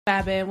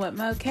Vibing with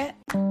Moquette.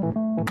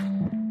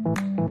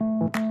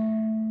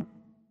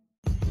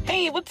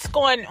 Hey, what's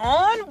going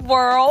on,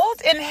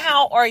 world? And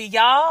how are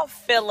y'all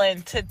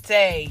feeling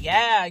today?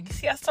 Yeah, you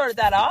see, I started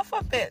that off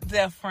a bit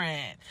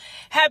different.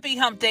 Happy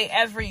hump day,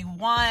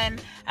 everyone.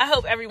 I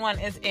hope everyone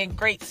is in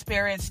great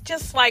spirits,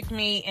 just like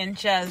me, and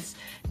just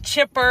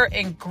chipper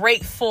and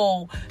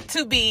grateful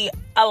to be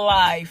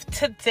alive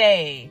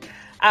today.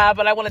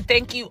 But I want to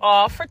thank you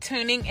all for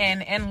tuning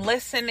in and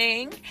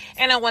listening.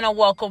 And I want to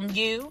welcome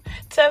you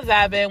to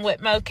Vibing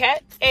with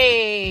Moquette.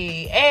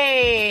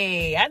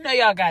 Hey, I know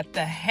y'all got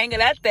the hang of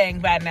that thing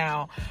by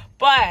now.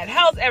 But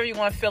how's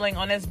everyone feeling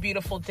on this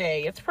beautiful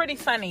day? It's pretty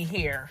sunny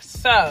here.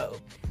 So,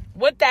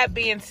 with that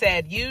being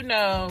said, you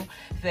know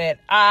that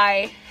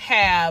I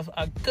have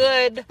a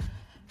good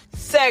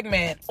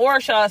segment, or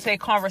shall I say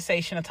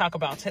conversation, to talk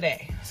about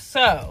today.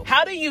 So,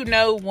 how do you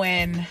know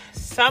when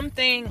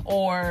something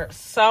or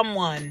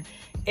someone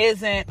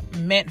isn't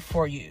meant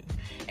for you?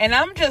 And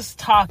I'm just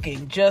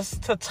talking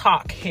just to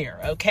talk here,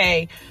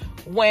 okay?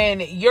 When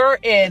you're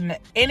in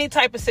any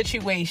type of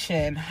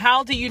situation,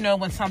 how do you know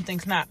when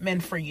something's not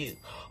meant for you?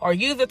 Are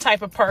you the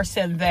type of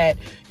person that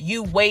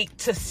you wait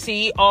to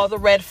see all the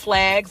red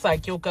flags?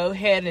 Like, you'll go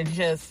ahead and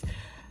just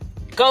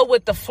go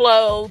with the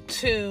flow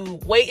to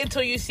wait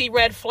until you see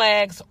red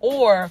flags?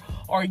 Or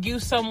are you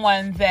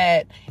someone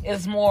that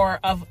is more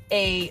of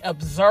a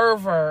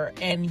observer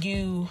and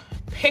you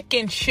pick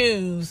and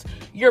choose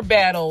your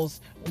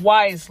battles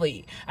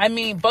wisely? I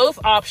mean,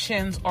 both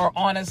options are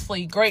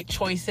honestly great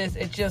choices.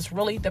 It just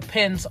really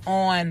depends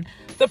on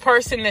the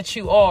person that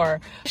you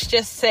are. Let's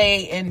just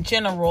say in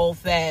general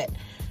that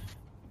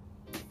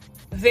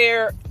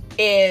there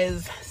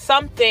is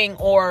something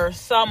or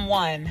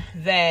someone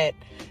that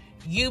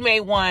you may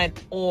want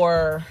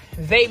or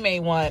they may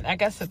want. I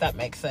guess if that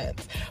makes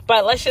sense.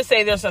 But let's just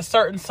say there's a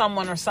certain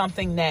someone or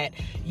something that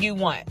you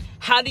want.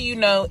 How do you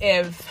know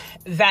if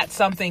that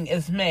something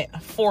is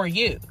meant for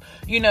you?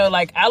 You know,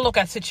 like, I look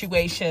at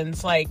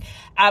situations like,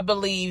 I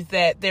believe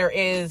that there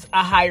is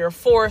a higher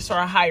force or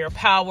a higher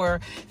power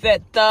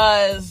that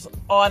does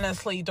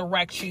honestly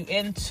direct you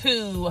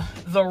into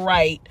the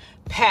right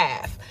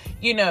path.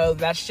 You know,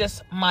 that's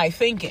just my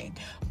thinking.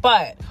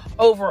 But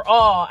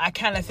overall, I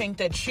kind of think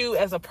that you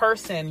as a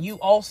person, you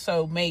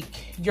also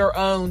make your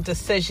own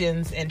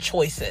decisions and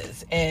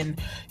choices.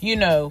 And, you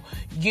know,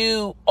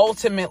 you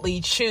ultimately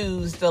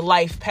choose the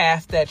life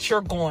path that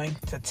you're going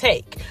to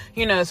take.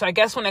 You know, so I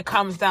guess when it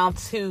comes down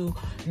to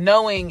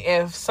knowing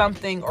if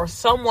something or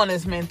someone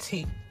is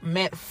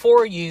meant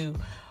for you,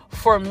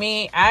 for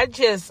me,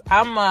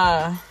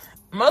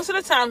 most of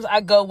the times I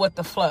go with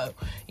the flow,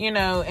 you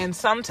know, and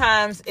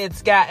sometimes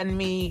it's gotten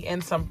me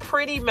in some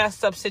pretty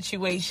messed up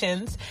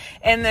situations.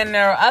 And then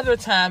there are other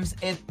times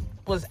it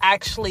was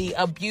actually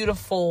a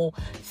beautiful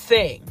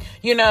thing,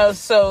 you know.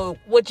 So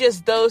with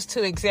just those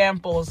two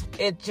examples,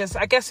 I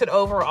guess it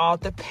overall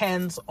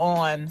depends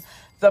on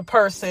the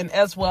person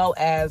as well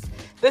as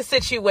the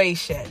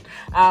situation.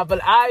 But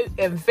I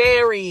am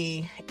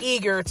very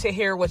eager to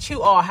hear what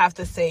you all have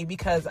to say,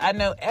 because I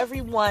know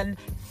everyone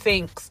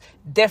thinks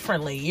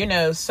differently, you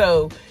know.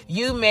 So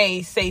you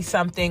may say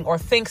something or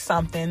think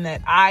something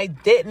that I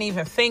didn't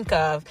even think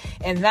of,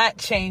 and that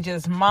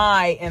changes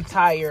my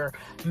entire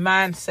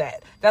mindset.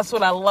 That's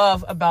what I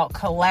love about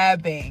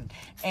collabing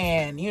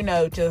and, you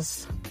know,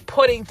 just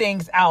putting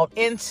things out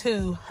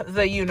into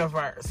the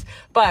universe.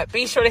 But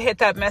be sure to hit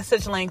that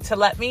message link to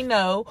let me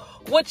know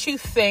what you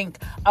think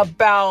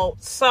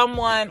about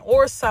someone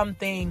or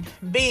something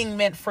being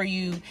meant for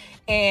you,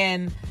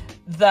 and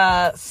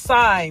the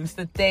signs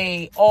that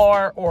they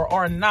are or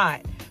are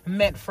not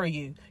meant for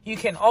you. You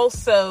can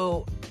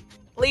also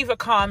leave a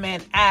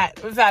comment at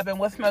Vibing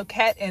with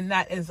Moquette, and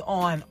that is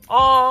on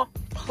all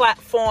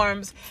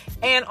platforms.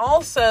 And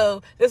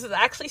also, this is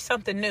actually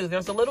something new.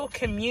 There's a little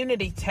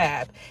community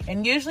tab,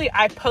 and usually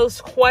I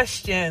post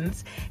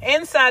questions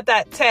inside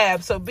that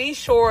tab. So be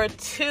sure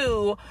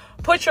to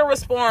put your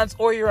response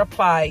or your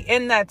reply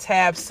in that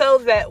tab so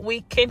that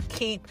we can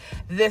keep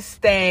this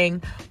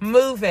thing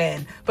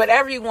moving. But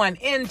everyone,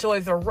 enjoy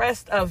the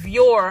rest of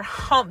your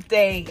hump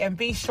day, and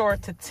be sure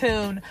to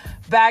tune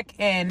back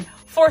in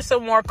for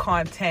some more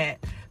content.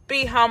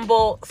 Be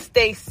humble,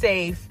 stay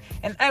safe,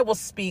 and I will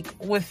speak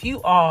with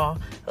you all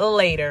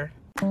later.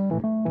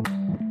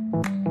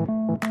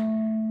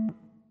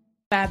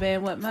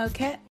 Vibing with Moquette.